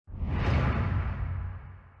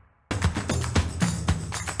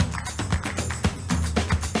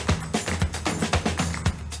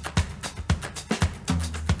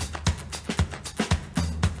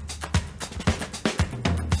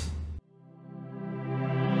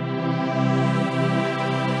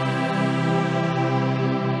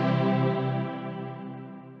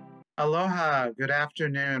Aloha, good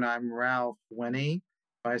afternoon. I'm Ralph Winnie,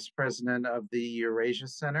 Vice President of the Eurasia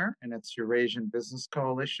Center and its Eurasian Business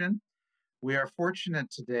Coalition. We are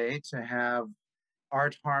fortunate today to have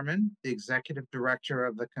Art Harman, the Executive Director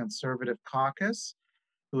of the Conservative Caucus,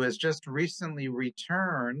 who has just recently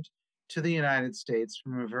returned to the United States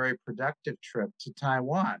from a very productive trip to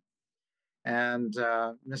Taiwan. And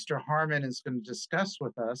Mr. Harman is going to discuss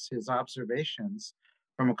with us his observations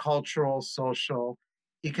from a cultural, social,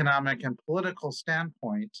 economic, and political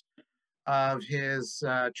standpoint of his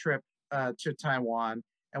trip to Taiwan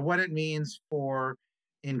and what it means for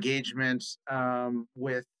engagement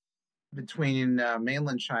with between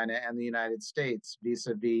mainland China and the United States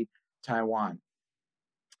vis-a-vis Taiwan.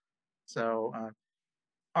 So,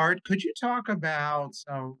 Art, could you talk about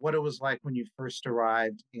what it was like when you first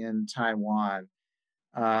arrived in Taiwan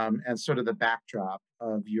and sort of the backdrop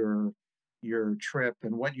of your trip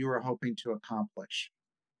and what you were hoping to accomplish?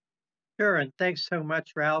 Sure, and thanks so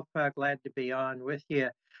much, Ralph. Glad to be on with you.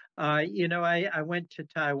 I went to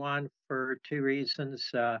Taiwan for two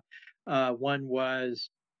reasons. One was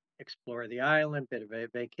explore the island, bit of a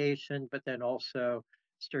vacation, but then also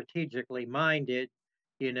strategically minded.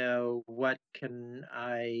 What can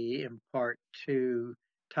I impart to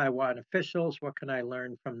Taiwan officials? What can I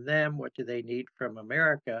learn from them? What do they need from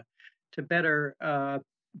America to better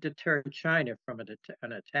deter China from an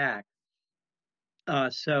attack?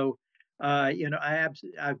 I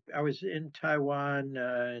was in Taiwan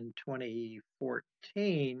in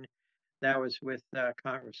 2014. That was with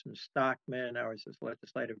Congressman Stockman. I was his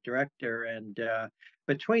legislative director, and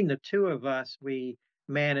between the two of us, we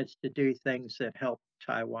managed to do things that helped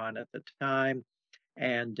Taiwan at the time.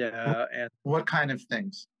 And what kind of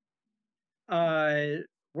things?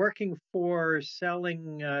 Working for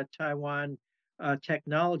selling Taiwan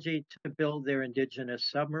technology to build their indigenous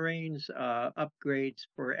submarines, upgrades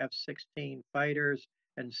for F-16 fighters,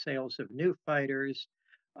 and sales of new fighters.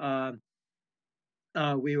 We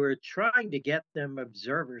were trying to get them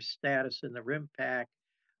observer status in the RIMPAC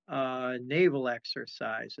naval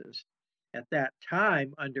exercises. At that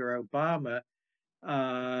time, under Obama,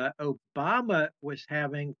 Obama was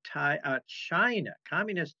having China,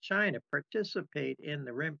 communist China, participate in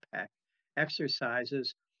the RIMPAC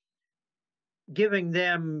exercises, giving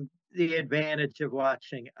them the advantage of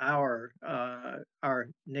watching our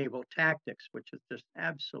naval tactics, which is just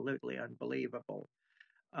absolutely unbelievable.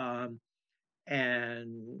 And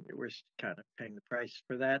we're kind of paying the price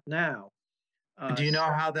for that now. Do you know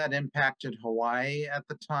how that impacted Hawaii at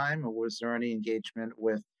the time, or was there any engagement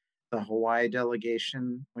with the Hawaii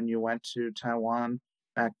delegation when you went to Taiwan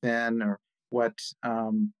back then, or what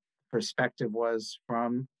perspective was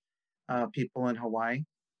from people in Hawaii?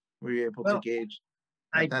 Were you able to gauge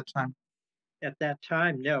at that time? At that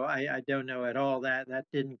time, no, I don't know at all. That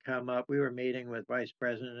didn't come up. We were meeting with vice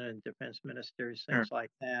president and defense ministers, things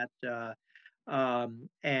like that,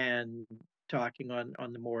 and talking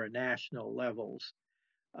on the more national levels.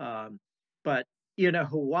 But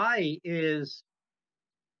Hawaii is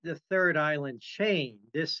the third island chain.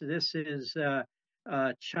 This is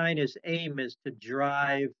China's aim is to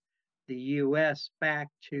drive the U.S. back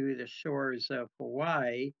to the shores of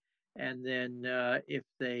Hawaii. And then if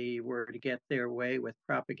they were to get their way with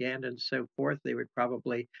propaganda and so forth, they would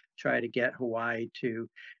probably try to get Hawaii to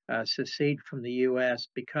secede from the U.S.,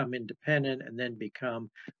 become independent, and then become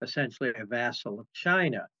essentially a vassal of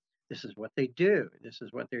China. This is what they do. This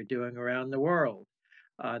is what they're doing around the world.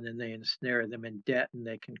 And then they ensnare them in debt and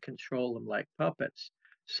they can control them like puppets.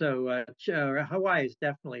 So Hawaii is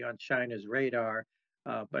definitely on China's radar,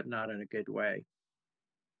 but not in a good way.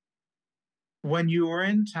 When you were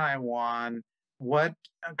in Taiwan, what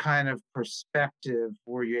kind of perspective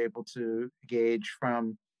were you able to gauge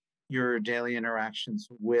from your daily interactions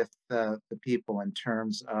with the people in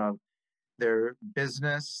terms of their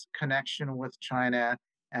business connection with China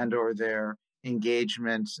and or their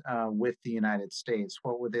engagement with the United States?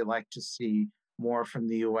 What would they like to see more from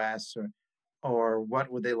the U.S. or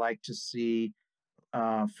what would they like to see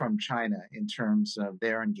from China in terms of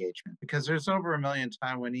their engagement? Because there's over 1 million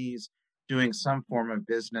Taiwanese doing some form of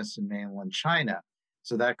business in mainland China.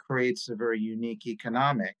 So that creates a very unique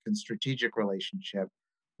economic and strategic relationship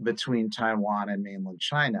between Taiwan and mainland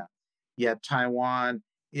China. Yet Taiwan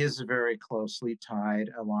is very closely tied,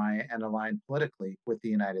 aligned politically with the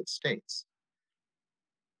United States.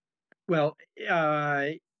 Well,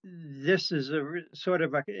 this is sort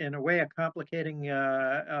of, in a way, a complicating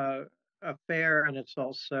affair, and it's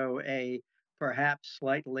also a perhaps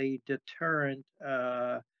slightly deterrent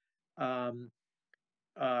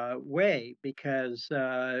way, because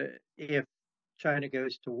if China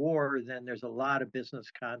goes to war, then there's a lot of business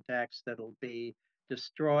contacts that'll be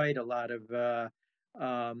destroyed, a lot of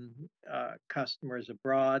customers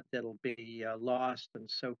abroad that'll be lost, and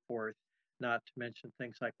so forth. Not to mention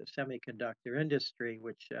things like the semiconductor industry,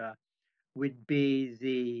 which would be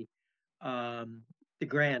the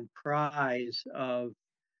grand prize of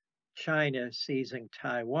China seizing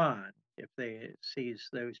Taiwan. If they seize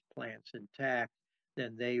those plants intact,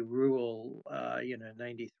 then they rule,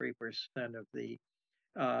 93% of the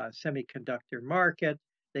semiconductor market.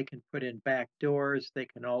 They can put in back doors. They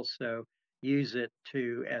can also use it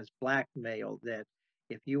as blackmail that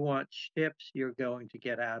if you want ships, you're going to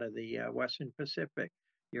get out of the Western Pacific.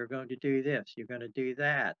 You're going to do this. You're going to do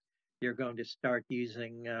that. You're going to start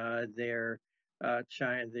using their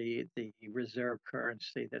China, the reserve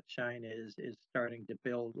currency that China is starting to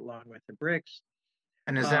build along with the BRICS.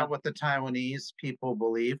 And is that what the Taiwanese people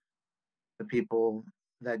believe? The people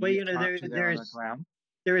that well, you talk to there on the ground?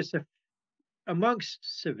 There is amongst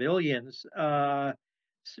civilians,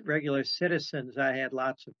 regular citizens, I had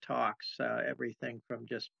lots of talks, everything from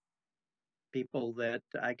just people that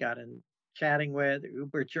I got in chatting with,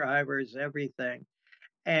 Uber drivers, everything.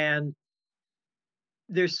 And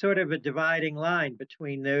there's sort of a dividing line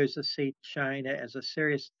between those that see China as a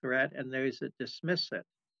serious threat and those that dismiss it.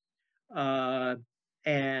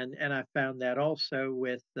 And I found that also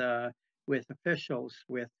with officials,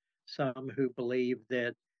 with some who believe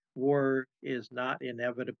that war is not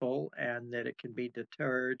inevitable and that it can be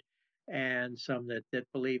deterred, and some that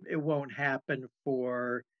believe it won't happen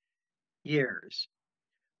for years.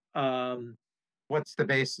 What's the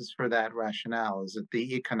basis for that rationale? Is it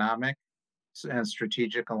the economic and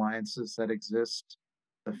strategic alliances that exist?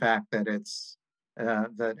 The fact that it's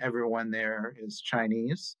that everyone there is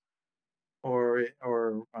Chinese, or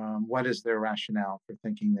what is their rationale for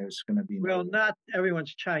thinking there's going to be? Well, not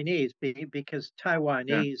everyone's Chinese, because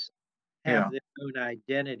Taiwanese have their own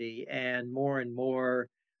identity, and more,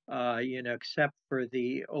 except for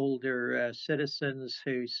the older citizens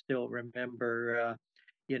who still remember,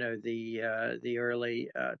 the early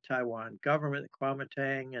Taiwan government, the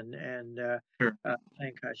Kuomintang and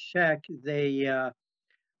Chiang Kai-shek.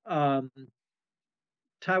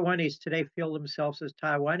 Taiwanese today feel themselves as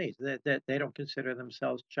Taiwanese. That they don't consider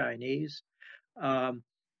themselves Chinese. And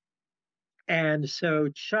so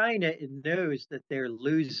China knows that they're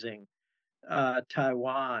losing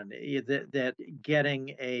Taiwan, that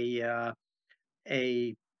getting a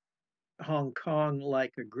Hong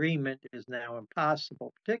Kong-like agreement is now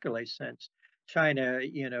impossible, particularly since China,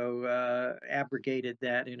 abrogated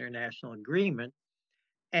that international agreement.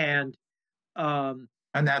 And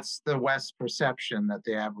that's the West's perception that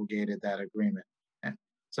they abrogated that agreement.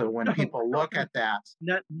 So when people look at that,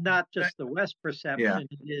 not just the West perception,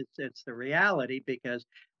 it's the reality, because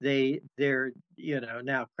they're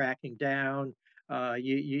now cracking down.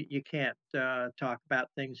 You can't talk about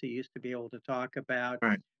things you used to be able to talk about.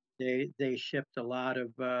 Right. They shipped a lot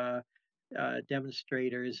of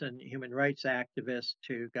demonstrators and human rights activists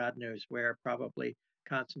to God knows where, probably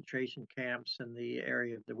concentration camps in the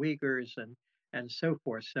area of the Uyghurs and so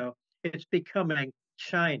forth. So it's becoming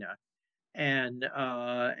China. And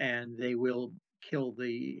they will kill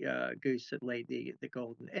the goose that laid the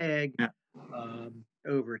golden egg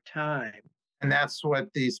over time. And that's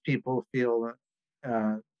what these people feel.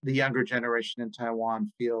 The younger generation in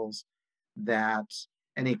Taiwan feels that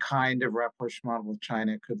any kind of rapprochement with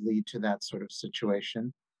China could lead to that sort of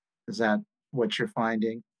situation. Is that what you're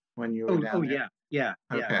finding when you were down there? Yeah.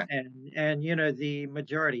 Okay. And the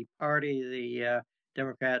majority party, the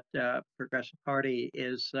Democrat Progressive Party,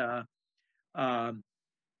 is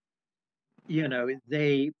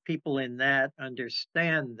people in that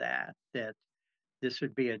understand that this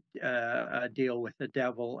would be a deal with the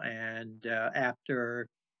devil, and after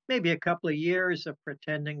maybe a couple of years of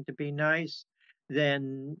pretending to be nice,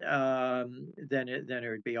 then it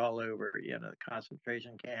would be all over. The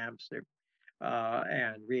concentration camps,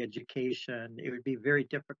 and re-education. It would be very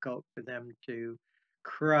difficult for them to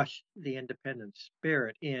crush the independent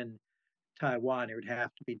spirit in Taiwan. It would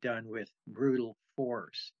have to be done with brutal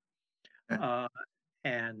force. But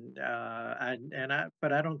I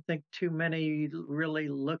don't think too many really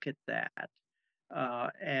look at that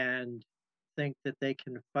and think that they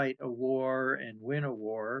can fight a war and win a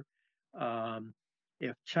war.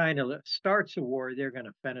 If China starts a war, they're going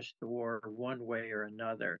to finish the war one way or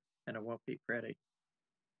another, and it won't be pretty.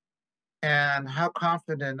 And how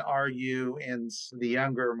confident are you in the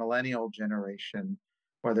younger millennial generation,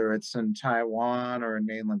 whether it's in Taiwan or in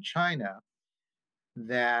mainland China,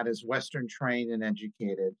 that is Western trained and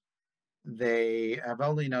educated? They have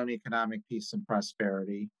only known economic peace and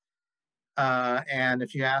prosperity. And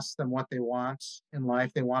if you ask them what they want in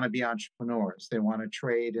life, they want to be entrepreneurs. They want to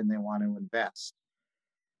trade and they want to invest.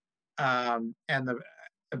 And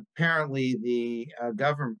apparently the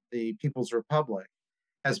government, the People's Republic,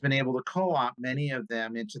 has been able to co-opt many of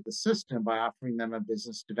them into the system by offering them a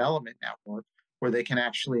business development network where they can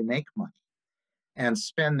actually make money and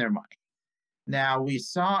spend their money. Now, we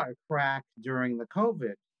saw a crack during the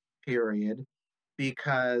COVID period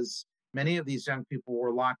because many of these young people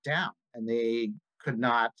were locked down and they could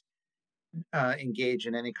not engage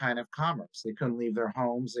in any kind of commerce. They couldn't leave their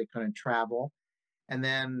homes, they couldn't travel. And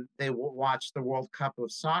then they watched the World Cup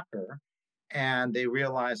of soccer and they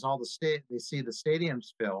realize they see the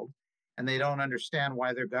stadiums filled and they don't understand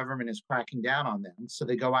why their government is cracking down on them. So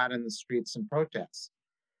they go out in the streets and protest.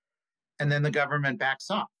 And then the government backs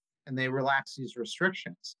off and they relax these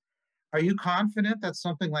restrictions. Are you confident that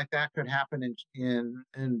something like that could happen in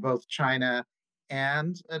both China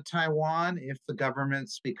and Taiwan if the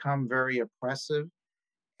governments become very oppressive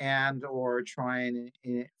and or try and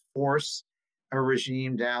force a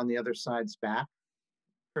regime down the other side's back,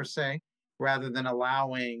 per se, rather than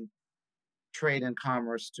allowing trade and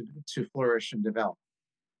commerce to flourish and develop?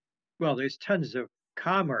 Well, there's tons of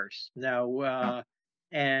commerce now,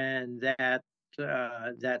 and that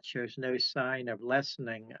shows no sign of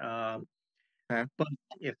lessening. Okay. But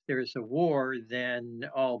if there's a war, then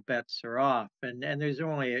all bets are off, and there's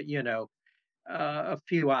only a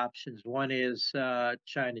few options. One is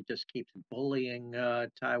China just keeps bullying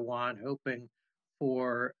Taiwan, hoping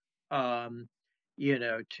for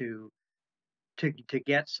to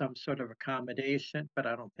get some sort of accommodation, but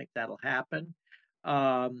I don't think that'll happen.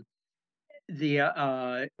 Um,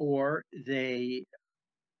 or they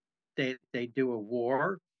do a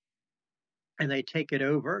war and they take it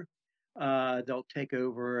over. They'll take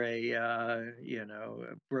over a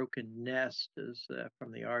broken nest, as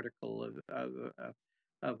from the article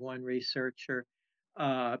of one researcher,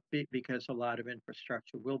 because a lot of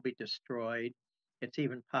infrastructure will be destroyed. It's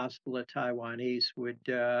even possible the Taiwanese would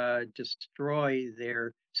destroy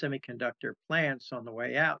their semiconductor plants on the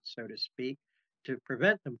way out, so to speak, to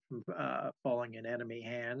prevent them from falling in enemy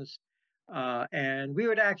hands. And we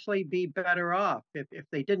would actually be better off if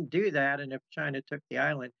they didn't do that, and if China took the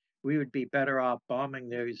island, we would be better off bombing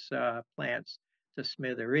those plants to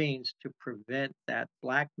smithereens to prevent that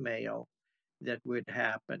blackmail that would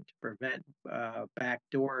happen, to prevent back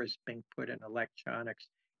doors being put in electronics,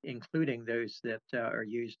 including those that are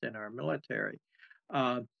used in our military.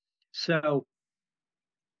 Uh, so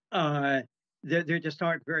there just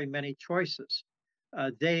aren't very many choices.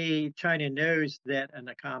 China knows that an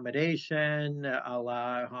accommodation a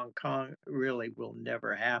la Hong Kong really will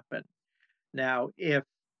never happen. Now, if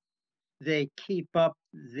they keep up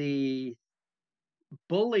the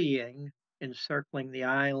bullying, encircling the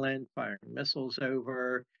island, firing missiles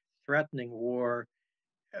over, threatening war,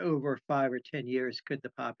 over 5 or 10 years, could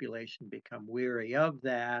the population become weary of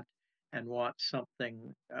that and want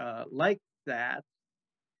something like that?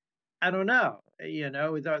 I don't know.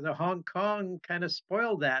 The Hong Kong kind of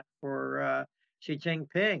spoiled that for Xi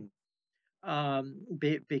Jinping,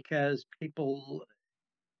 because people,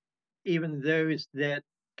 even those that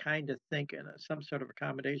kind of think some sort of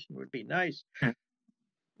accommodation would be nice,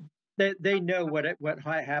 they know what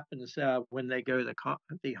happens when they go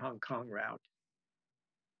the Hong Kong route.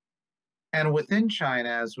 And within China,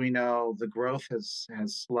 as we know, the growth has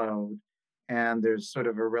slowed, and there's sort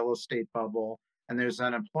of a real estate bubble, and there's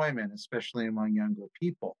unemployment, especially among younger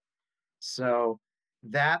people. So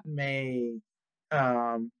that may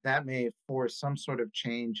force some sort of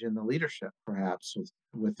change in the leadership, perhaps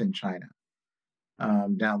within China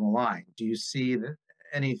down the line. Do you see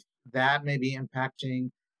that may be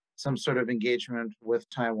impacting some sort of engagement with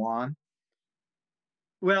Taiwan?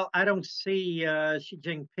 Well, I don't see Xi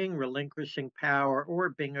Jinping relinquishing power or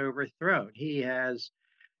being overthrown. He has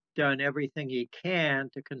done everything he can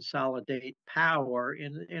to consolidate power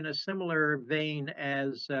in a similar vein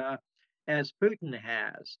as Putin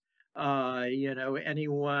has.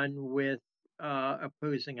 Anyone with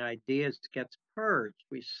opposing ideas gets purged.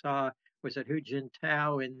 We saw, was it Hu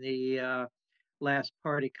Jintao in the last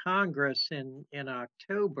party Congress in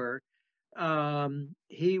October?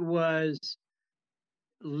 He was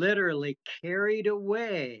literally carried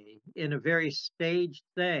away in a very staged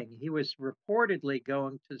thing. He was reportedly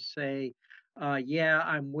going to say, yeah,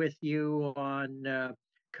 I'm with you on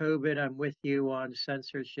COVID, I'm with you on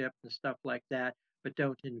censorship and stuff like that, but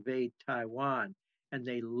don't invade Taiwan. And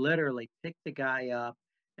they literally picked the guy up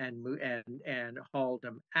and hauled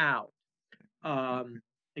him out.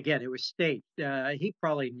 Again, it was staged. He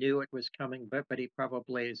probably knew it was coming, but he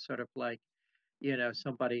probably sort of like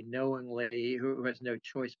somebody knowingly who has no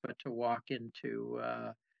choice but to walk into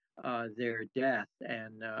their death,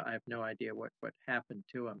 and I have no idea what happened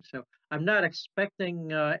to them. So I'm not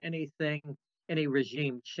expecting any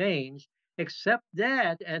regime change, except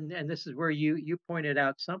that, and this is where you pointed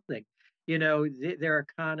out something. Their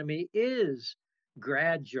economy is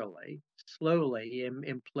gradually, slowly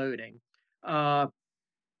imploding. Uh,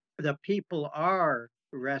 the people are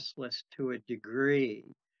restless to a degree.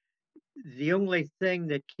 The only thing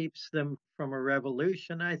that keeps them from a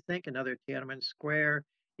revolution, I think, another Tiananmen Square,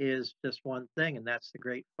 is just one thing, and that's the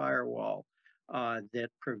Great Firewall that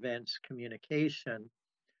prevents communication.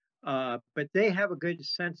 But they have a good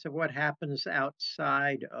sense of what happens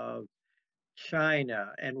outside of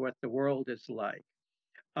China and what the world is like.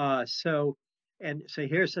 So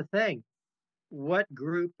here's the thing: what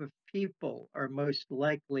group of people are most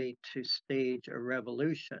likely to stage a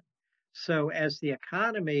revolution? So, as the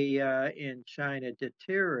economy in China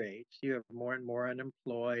deteriorates, you have more and more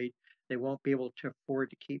unemployed. They won't be able to afford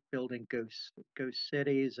to keep building ghost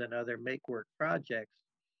cities and other make work projects,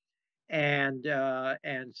 and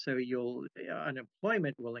so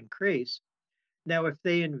unemployment will increase. Now, if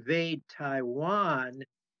they invade Taiwan,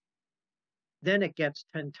 then it gets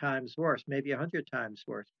 10 times worse, maybe 100 times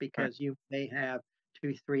worse, Right. because you may have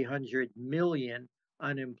 300 million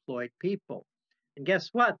unemployed people. And guess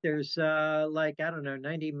what? There's I don't know,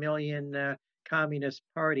 90 million Communist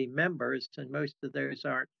Party members, and most of those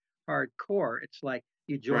aren't hardcore. It's like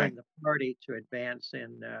you Right. join the party to advance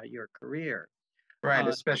in your career. Right. Uh,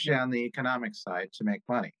 Especially so, on the economic side to make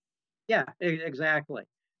money. yeah, exactly.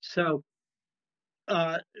 So,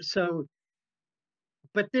 so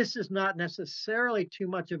but this is not necessarily too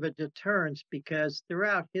much of a deterrence, because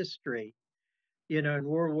throughout history, in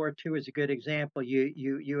World War II is a good example.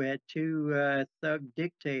 You had two thug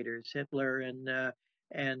dictators, Hitler and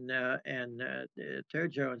Tojo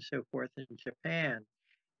and so forth in Japan.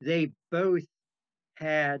 They both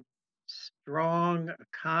had strong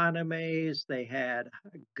economies. They had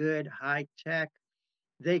good high tech.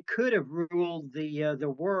 They could have ruled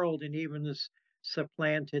the world and even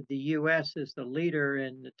supplanted the U.S. as the leader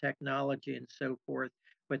in the technology and so forth,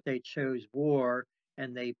 but they chose war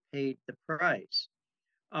and they paid the price.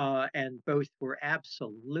 And both were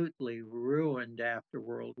absolutely ruined after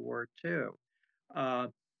World War II. Uh,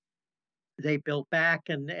 they built back,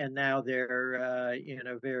 and now they're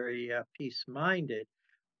very peace minded.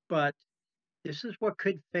 But this is what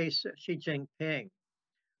could face Xi Jinping.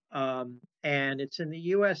 And it's in the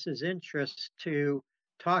US's interest to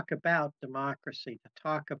talk about democracy, to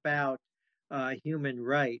talk about human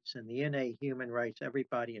rights and the innate human rights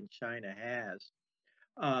everybody in China has,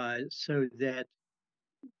 so that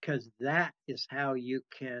because that is how you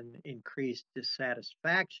can increase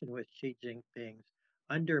dissatisfaction with Xi Jinping's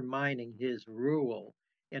undermining his rule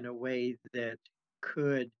in a way that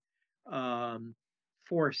could um,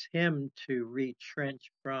 force him to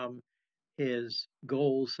retrench from his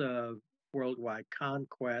goals of worldwide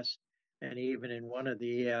conquest, and even in one of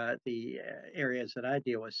the areas that I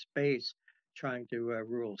deal with, space, trying to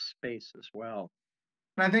rule space as well.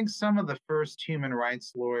 And I think some of the first human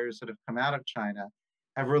rights lawyers that have come out of China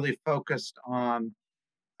have really focused on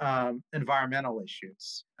environmental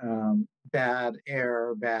issues, bad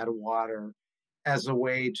air, bad water, as a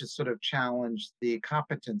way to sort of challenge the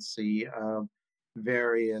competency of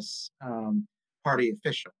various party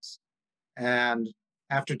officials. And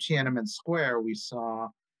after Tiananmen Square, we saw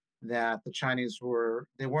that the Chinese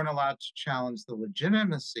they weren't allowed to challenge the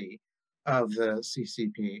legitimacy of the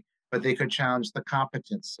CCP, but they could challenge the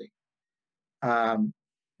competency. Um,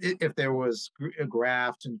 if there was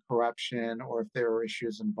graft and corruption, or if there were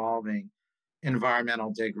issues involving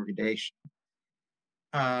environmental degradation.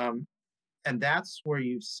 And that's where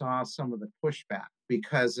you saw some of the pushback,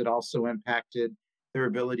 because it also impacted their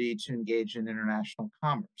ability to engage in international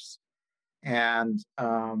commerce, and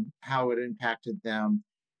how it impacted them,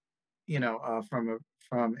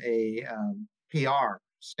 from a PR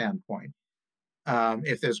standpoint.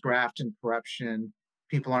 If there's graft and corruption,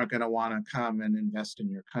 people aren't going to want to come and invest in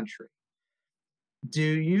your country. Do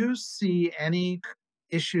you see any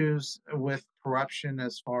issues with corruption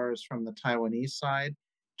as far as from the Taiwanese side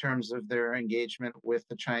in terms of their engagement with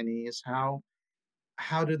the Chinese? How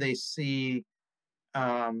do they see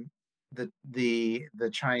um, the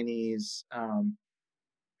Chinese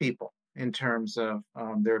people in terms of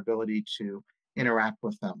their ability to interact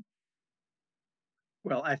with them?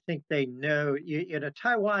 Well, I think they know,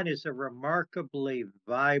 Taiwan is a remarkably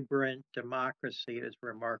vibrant democracy. It is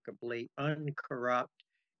remarkably uncorrupt.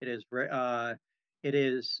 It is, it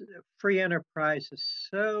is free enterprise is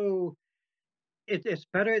so it's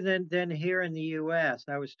better than here in the U.S.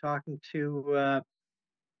 I was talking to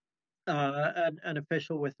an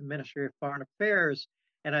official with the Ministry of Foreign Affairs,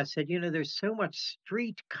 and I said, there's so much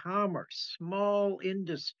street commerce, small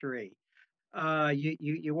industry.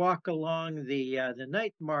 You walk along the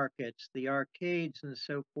night markets, the arcades, and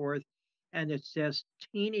so forth, and it's just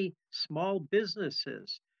teeny small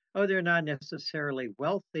businesses. Oh, they're not necessarily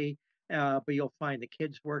wealthy, but you'll find the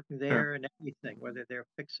kids working Sure. there and everything, whether they're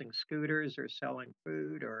fixing scooters or selling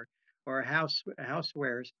food or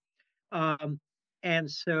housewares. Um,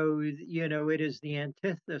 and so, it is the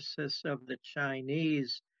antithesis of the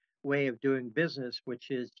Chinese way of doing business,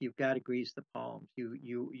 which is you've got to grease the palms. You've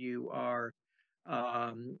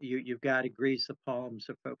got to grease the palms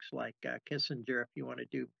of folks like Kissinger if you want to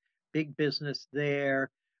do big business there.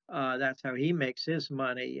 That's how he makes his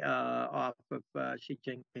money off of Xi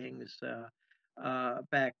Jinping's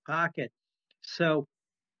back pocket. So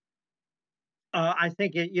I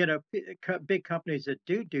think big companies that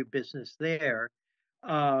do business there,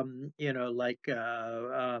 like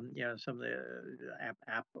some of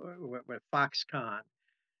the Foxconn.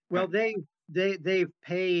 Well, they've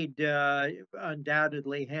paid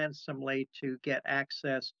undoubtedly handsomely to get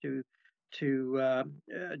access to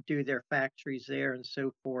do their factories there and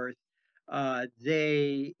so forth.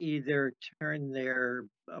 They either turn their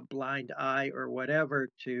blind eye or whatever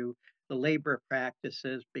to the labor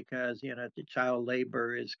practices because the child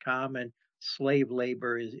labor is common, slave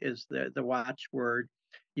labor is the watchword.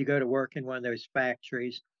 You go to work in one of those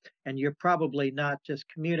factories, and you're probably not just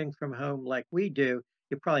commuting from home like we do.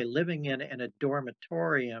 You're probably living in a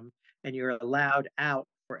dormitorium, and you're allowed out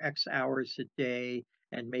for X hours a day,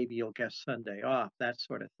 and maybe you'll get Sunday off, that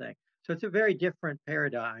sort of thing. So it's a very different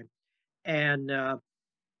paradigm. And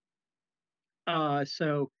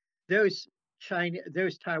so those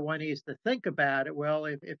those Taiwanese that think about it, well,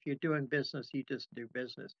 if you're doing business, you just do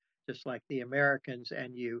business, just like the Americans,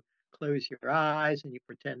 and you close your eyes and you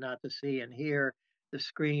pretend not to see and hear the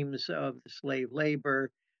screams of the slave labor.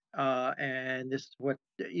 And this is what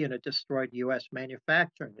destroyed U.S.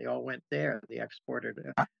 manufacturing. They all went there. They exported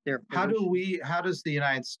their pollution. How does the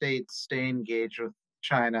United States stay engaged with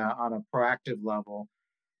China on a proactive level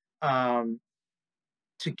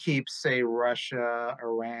to keep, say, Russia,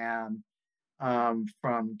 Iran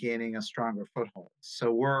from gaining a stronger foothold?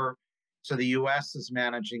 So the U.S. is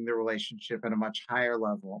managing the relationship at a much higher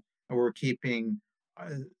level, and we're keeping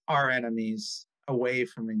our enemies away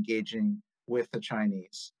from engaging with the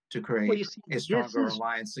Chinese to Well, create you see, a stronger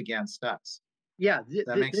alliance against us. yeah,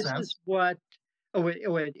 That makes this sense? is what.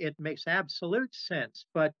 It makes absolute sense,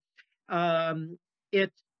 but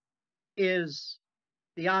it is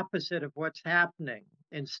the opposite of what's happening.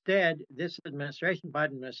 Instead, this administration, Biden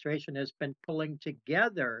administration, has been pulling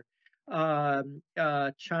together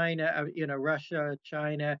China, Russia,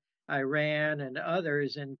 China, Iran, and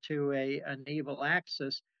others into an evil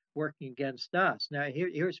axis working against us. Now,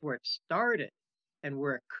 here's where it started and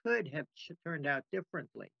where it could have turned out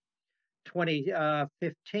differently.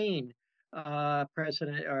 2015,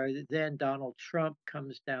 President or then Donald Trump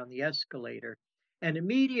comes down the escalator, and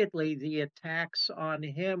immediately the attacks on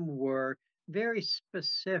him were very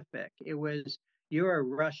specific. It was, you're a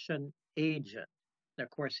Russian agent. And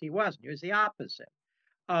of course, he wasn't. He was the opposite.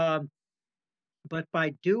 Um, but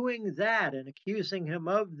by doing that and accusing him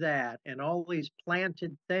of that and all these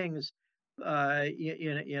planted things,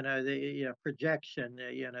 the projection,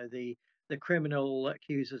 the criminal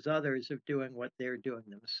accuses others of doing what they're doing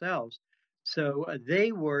themselves. So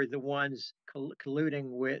they were the ones colluding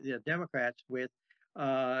with the Democrats, with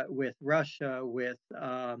Russia, with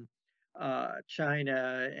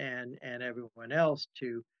China, and everyone else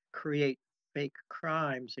to create fake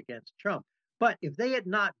crimes against Trump. But if they had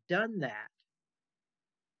not done that,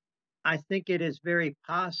 I think it is very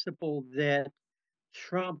possible that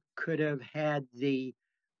Trump could have had the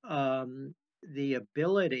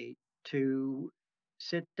ability to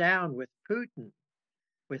sit down with Putin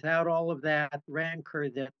without all of that rancor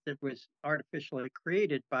that was artificially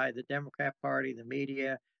created by the Democrat Party, the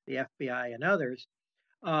media, the FBI, and others.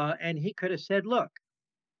 And he could have said, look,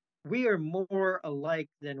 we are more alike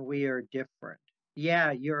than we are different.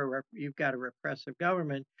 Yeah, you've got a repressive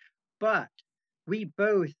government, but we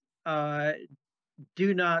both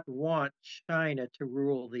do not want China to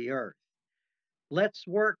rule the earth. Let's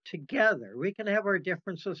work together. We can have our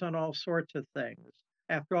differences on all sorts of things.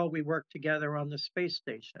 After all, we work together on the space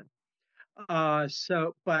station.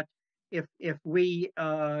 But if we,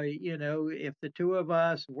 if the two of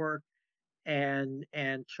us work and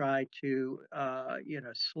try to,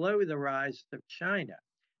 slow the rise of China,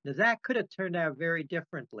 now that could have turned out very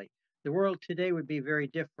differently. The world today would be very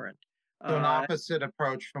different. So an opposite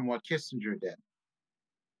approach from what Kissinger did.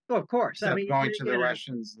 Well, of course. Except I mean, going to the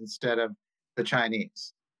Russians instead of the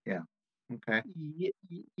Chinese. Yeah. Okay.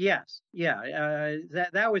 Yes. Yeah.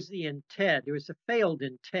 That was the intent. It was a failed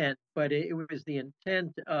intent, but it was the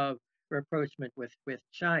intent of rapprochement with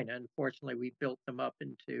China. Unfortunately, we built them up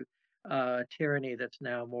into tyranny that's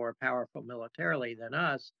now more powerful militarily than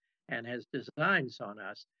us and has designs on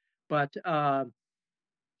us. But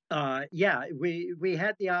yeah, we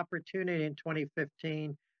had the opportunity in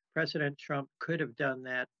 2015. President Trump could have done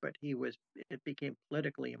that, but it became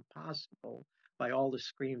politically impossible by all the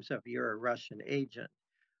screams of "you're a Russian agent."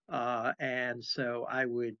 And so I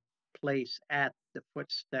would place at the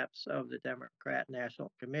footsteps of the Democrat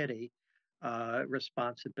National Committee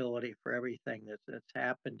responsibility for everything that's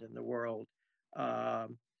happened in the world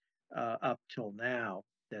up till now.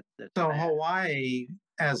 So Hawaii,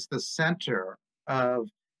 as the center of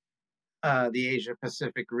the Asia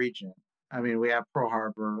Pacific region. I mean, we have Pearl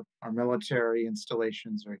Harbor, our military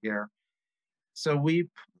installations are here. So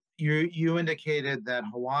you indicated that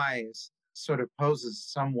Hawaii sort of poses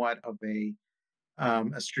somewhat of a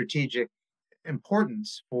strategic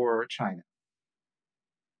importance for China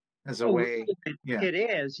as a way. Yeah. It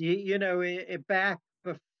is. You know, back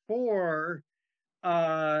before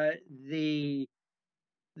the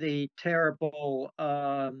terrible,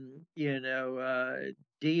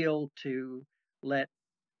 deal to let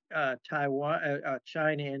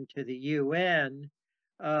China into the UN,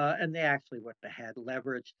 and they actually would have had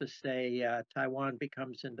leverage to say Taiwan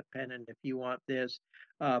becomes independent if you want this.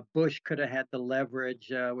 Bush could have had the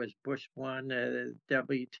leverage. Was Bush one,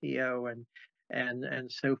 WTO,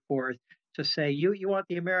 and so forth, to say you want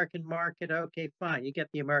the American market? Okay, fine. You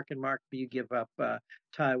get the American market, but you give up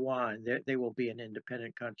Taiwan. They will be an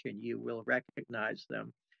independent country, and you will recognize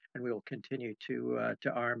them, and we will continue to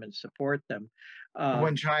arm and support them.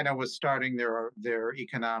 When China was starting their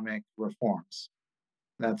economic reforms,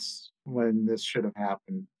 that's when this should have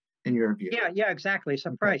happened, in your view. Yeah, exactly.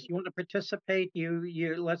 Surprise! Okay. You want to participate?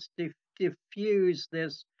 You let's diffuse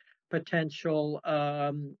this potential,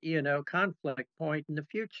 conflict point in the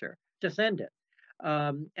future. Just end it.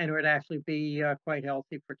 And it would actually be quite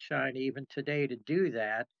healthy for China even today to do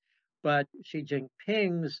that. But Xi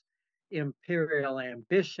Jinping's imperial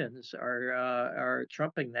ambitions are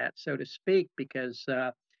trumping that, so to speak, because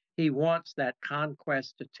he wants that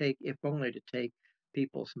conquest to take, if only to take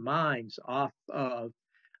people's minds off of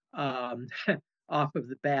off of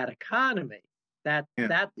the bad economy. That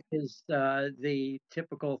is the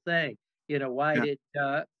typical thing. You know, why did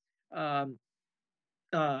why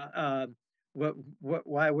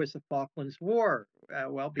was the Falklands War?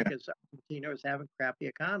 Well, because Argentina was having a crappy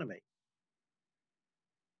economy.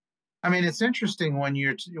 I mean, it's interesting when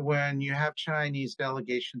you have Chinese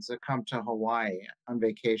delegations that come to Hawaii on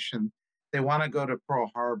vacation, they want to go to Pearl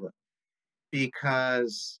Harbor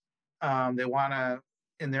because they want to,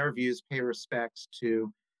 in their views, pay respects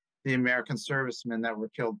to the American servicemen that were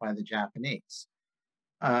killed by the Japanese.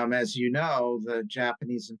 As you know, the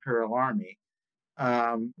Japanese Imperial Army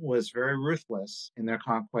was very ruthless in their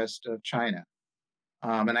conquest of China.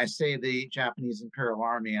 And I say the Japanese Imperial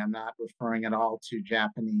Army, I'm not referring at all to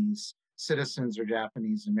Japanese citizens or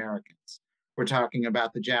Japanese Americans. We're talking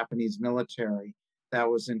about the Japanese military that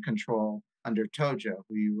was in control under Tojo,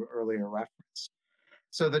 who you earlier referenced.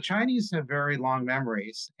 So the Chinese have very long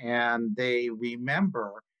memories, and they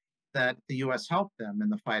remember that the U.S. helped them in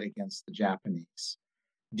the fight against the Japanese.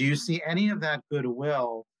 Do you see any of that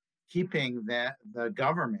goodwill keeping the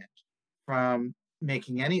government from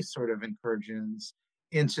making any sort of incursions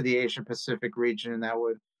into the Asia Pacific region that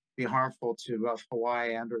would be harmful to both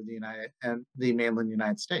Hawaii and the mainland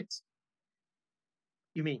United States?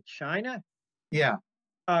 You mean China? Yeah.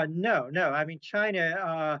 No. I mean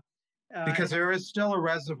China. Because there is still a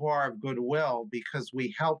reservoir of goodwill because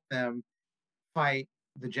we helped them fight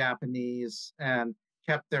the Japanese and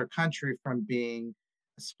kept their country from being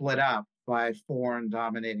split up by foreign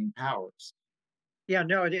dominating powers. Yeah,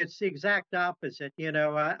 no, it's the exact opposite. You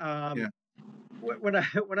know, when I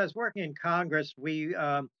was working in Congress, we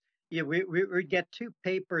get two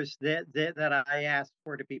papers that I asked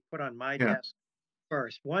for to be put on my desk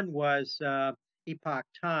first. One was Epoch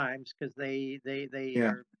Times, because they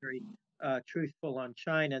are very truthful on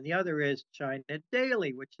China, and the other is China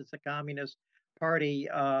Daily, which is a Communist Party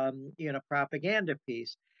propaganda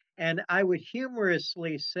piece. And I would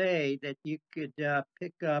humorously say that you could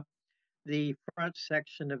pick up the front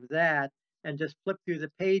section of that and just flip through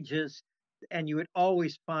the pages, and you would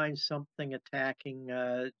always find something attacking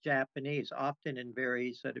Japanese, often in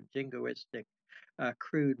very sort of jingoistic,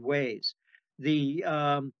 crude ways. The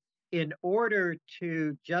in order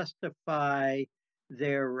to justify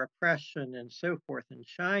their repression and so forth in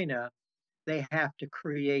China, they have to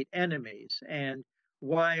create enemies. And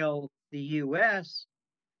while the US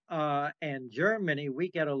and Germany, we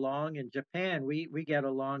get along, and Japan, we get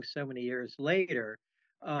along so many years later,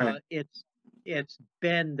 Right. it's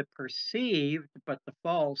been the perceived but the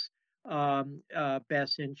false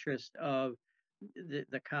best interest of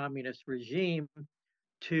the communist regime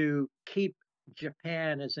to keep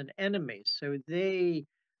Japan as an enemy. So they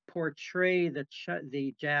portray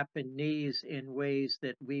the Japanese in ways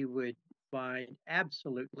that we would find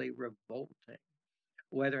absolutely revolting,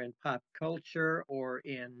 whether in pop culture or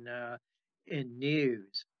in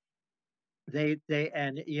news. They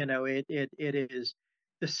and it is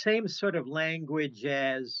the same sort of language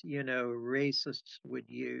as racists would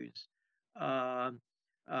use um,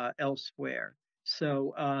 elsewhere.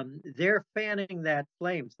 So they're fanning that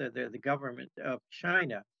flames. They're the government of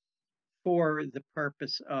China for the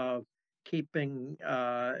purpose of keeping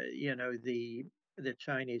the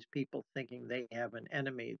Chinese people thinking they have an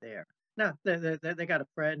enemy there. No, they got a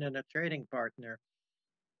friend and a trading partner,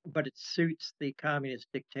 but it suits the communist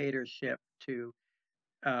dictatorship to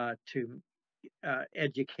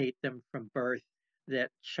educate them from birth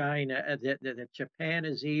that that Japan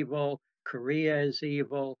is evil, Korea is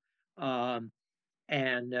evil, and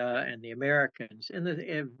the Americans,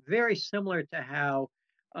 and very similar to how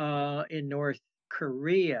in North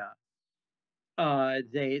Korea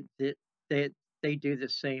they they do the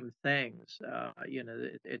same things.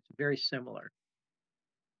 It's very similar.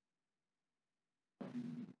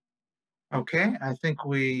 Okay, I think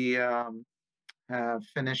we have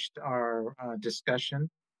finished our discussion.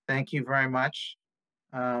 Thank you very much,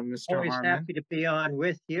 Mr. Always Harman. happy to be on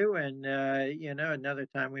with you, and another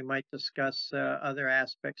time we might discuss other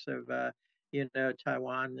aspects of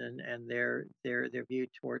Taiwan and their view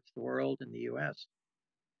towards the world and the U.S.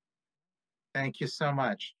 Thank you so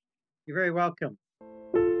much. You're very welcome.